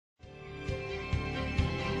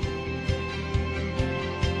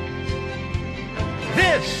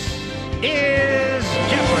is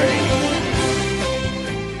Jeopardy!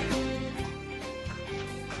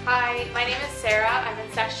 Hi, my name is Sarah. I'm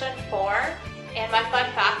in section 4, and my fun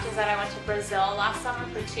fact is that I went to Brazil last summer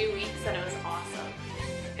for 2 weeks and it was awesome.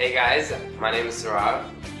 Hey guys, my name is Saurav.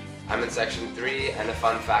 I'm in section 3, and a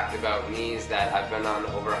fun fact about me is that I've been on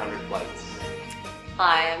over 100 flights.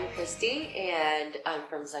 Hi, I'm Kristy, and I'm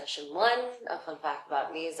from section 1. A fun fact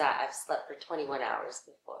about me is that I've slept for 21 hours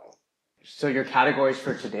before. So your categories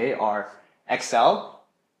for today are Excel,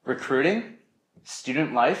 recruiting,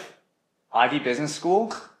 student life, Ivey Business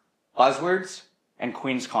School, buzzwords, and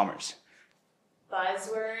Queen's Commerce.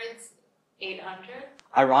 Buzzwords, 800.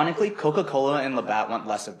 Ironically, Coca-Cola and Labatt want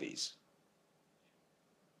less of these.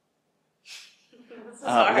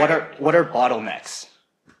 What are bottlenecks?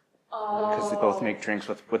 Because they both make drinks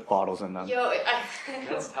with bottles in them.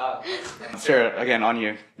 That's tough. Sarah, again, on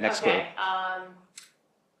you. Next clue. Okay,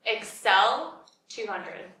 Excel,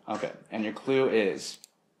 200. Okay, and your clue is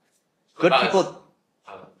good Buzz. people.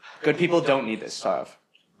 Good people don't need this, Saurav.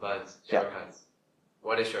 Buzz, Yeah. shortcuts.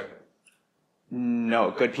 What is shortcut? No,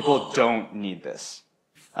 good people don't need this.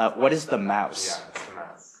 What is the mouse? Yeah, it's the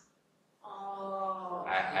mouse. Oh.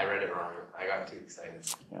 I read it wrong. I got too excited.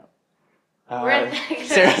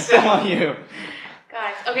 Sarah, still on you.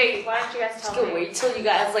 Guys, okay, why don't you guys tell me? Wait till you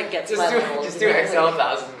guys get to my level. Just do Excel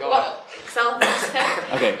 1000. Go on. Excel.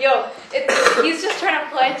 Okay. Yo, he's just trying to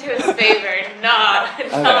play to his favor. Nah,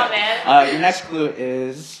 man. Your next clue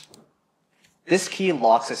is this key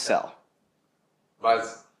locks a cell.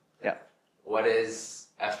 Buzz. Yeah. What is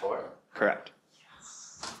F4? Correct.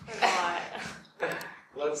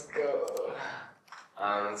 Let's go.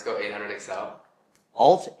 Let's go 800 Excel.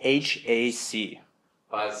 Alt HAC.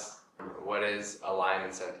 Buzz. What is align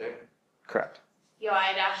and center? Correct. Yo,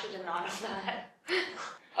 I actually did not know that.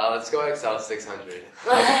 Let's go Excel 600.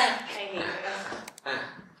 I hate you.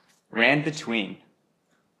 Ran between.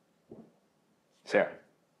 Sarah.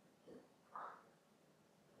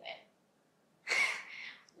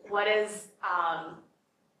 What is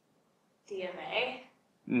DMA?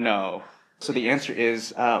 No. So the answer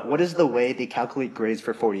is, what is the way they calculate grades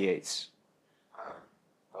for 48s?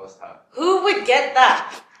 That was tough. Who would get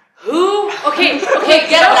that? Who? Okay, get so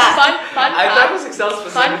that. Fun I fact. thought it was Excel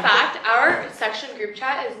specific. Fun fact, our section group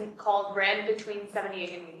chat is called Ran Between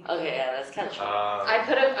 78 and 80. Okay, yeah, that's kind of true. I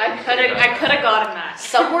could have gotten that.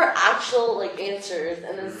 Some were actual answers,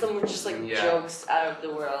 and then some were just jokes out of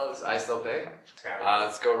the world. I still pick.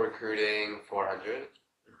 Let's go recruiting 400.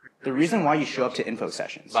 The reason why you show up to info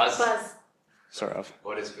sessions. Buzz. Sort of.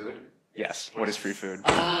 What is food? Yes. What is free food?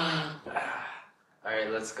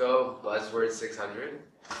 Alright, let's go buzzword 600.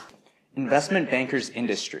 Investment bankers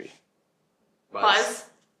industry. Buzz.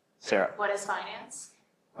 Sarah. What is finance?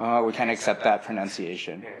 We can't accept that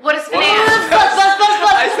pronunciation. What is finance?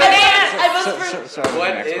 Finance!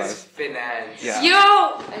 What is finance? Yeah.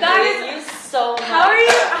 Yo, that is. So How are you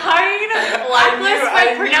gonna blacklist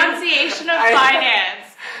my pronunciation of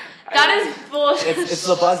finance? That is bullshit. It's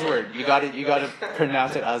the buzzword. You gotta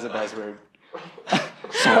pronounce it as a buzzword.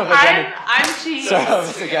 I'm cheese. So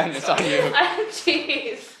again, it's on you. I'm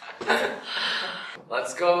cheese.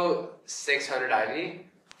 Let's go 600 Ivey.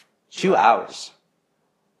 2 hours.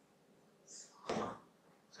 It's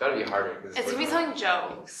gotta be harder. It's gonna be telling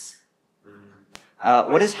jokes.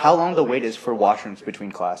 What is how long the wait is for washrooms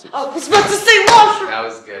between classes? I was about to say washroom! That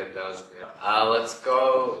was good. Let's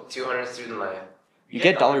go 200 student life. You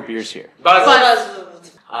get dollar beers here. Buzz. Buzz.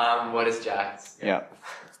 What is Jax? Yeah.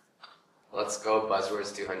 Let's go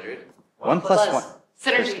buzzwords 200. 1 plus 1.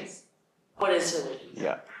 Synergies. What is synergy?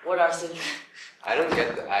 Yeah. What are synergies? I don't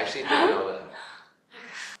get that. I actually didn't know that.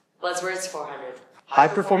 Buzzwords 400. High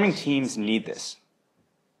performing teams need this.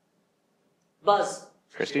 Buzz.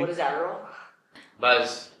 Kristy? What is Adderall?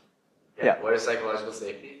 Buzz. Yeah. What is psychological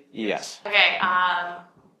safety? Yes. Okay.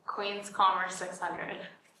 Queen's Commerce 600.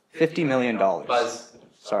 $50 million. Buzz.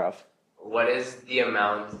 Saurav. What is the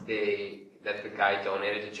amount that the guy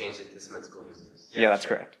donated to change it to Smith School Business? Yeah, that's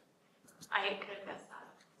correct. I could have guessed that.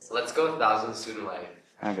 Let's go 1,000 student life.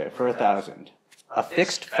 Okay, for 1,000. A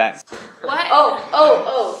fixed fence. What?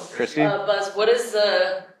 Oh. Kristy? Buzz, what is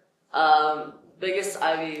the biggest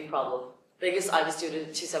Ivy problem? Biggest Ivy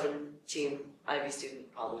student, 217 Ivy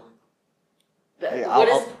student problem. Yeah, I'll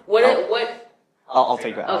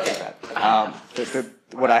take that. Okay. I'll take that.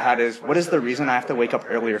 What I had is, what is the reason I have to wake up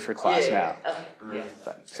earlier for class now? Okay.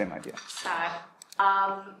 Yeah. Same idea. Sad.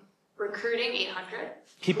 Recruiting 800.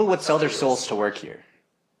 People would sell their souls to work here.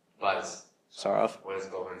 Buzz. Saurav? What is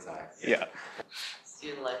Goldman Sachs? Yeah.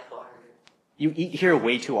 Student life 400. You eat here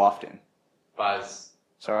way too often. Buzz.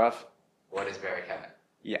 Saurav? What is Bearcat?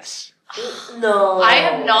 Yes. No. I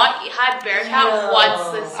have not had Bearcat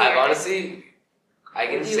once this year. I've honestly, I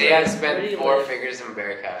can say I've spent 4 figures in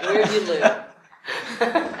Bearcat. Where do you live?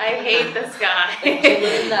 I hate this guy.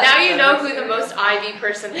 learn that Now you know who from the most Ivy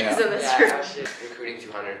person is in this room. Recruiting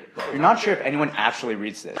 200. You're not sure if anyone actually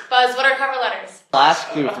reads this. Buzz, what are cover letters? Last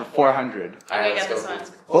clue for 400. I'm gonna let's get this go. one.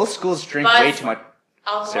 Both schools drink Buzz. way too much.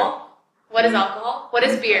 Alcohol? Sarah. What is alcohol? What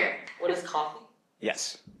is beer? What is coffee?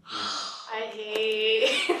 Yes. I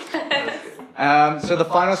hate this. So the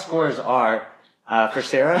final scores are for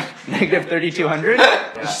Sarah, negative 3,200.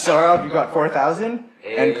 Saurav, you got 4,000.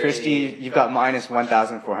 And Kristy, you've got minus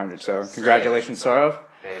 1,400. So congratulations, Saurav.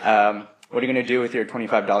 What are you going to do with your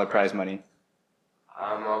 $25 prize money?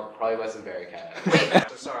 I'll probably buy some Bearcat.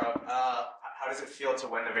 So Saurav, how does it feel to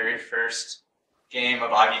win the very first game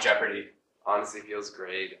of Ivey Jeopardy? Honestly, feels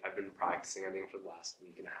great. I've been practicing, I think, for the last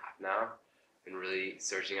week and a half now. Been really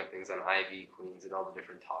searching up things on Ivey, Queens, and all the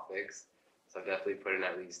different topics. So I've definitely put in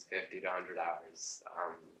at least 50 to 100 hours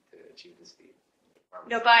to achieve this feat.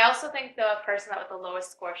 No, but I also think the person that with the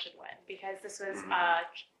lowest score should win because this was a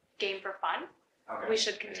game for fun. Okay. We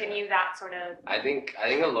should continue that sort of. I think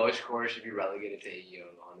a lowest score should be relegated to AEO,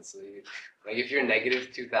 honestly. Like if you're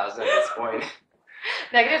negative 2,000 at this point.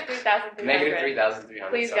 Negative 3,300. Negative 3,300.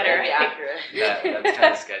 Please so get it right. Accurate. That's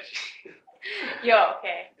kind of sketchy. Yo,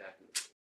 okay.